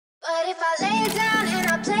But if I lay down and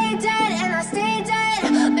I play dead and I stay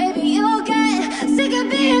dead, maybe you'll get sick of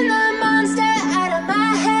being the monster out of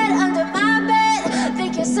my head, under my bed.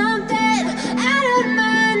 Think you're something out of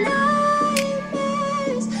my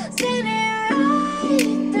nightmares. See me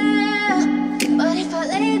right there. But if I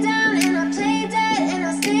lay down and I play dead and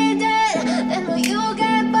I stay dead, then will you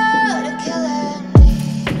get bored of killing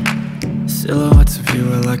me? Silhouettes of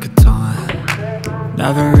you are like a taunt.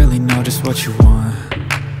 Never really know just what you want.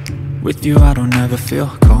 With you I don't ever feel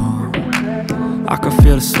calm. I can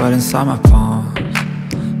feel the sweat inside my palms.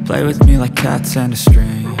 Play with me like cats and a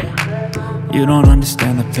string. You don't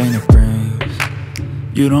understand the pain it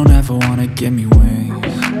brings. You don't ever wanna give me wings.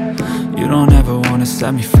 You don't ever wanna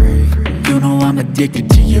set me free. You know I'm addicted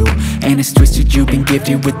to you, and it's twisted, you've been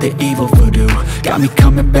gifted with the evil voodoo. Got me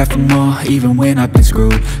coming back for more, even when I've been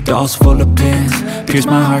screwed. Dolls full of pins, pierce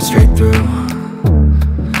my heart straight through.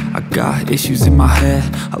 I got issues in my head,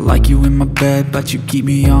 I like you in my bed, but you keep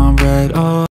me on red. Oh.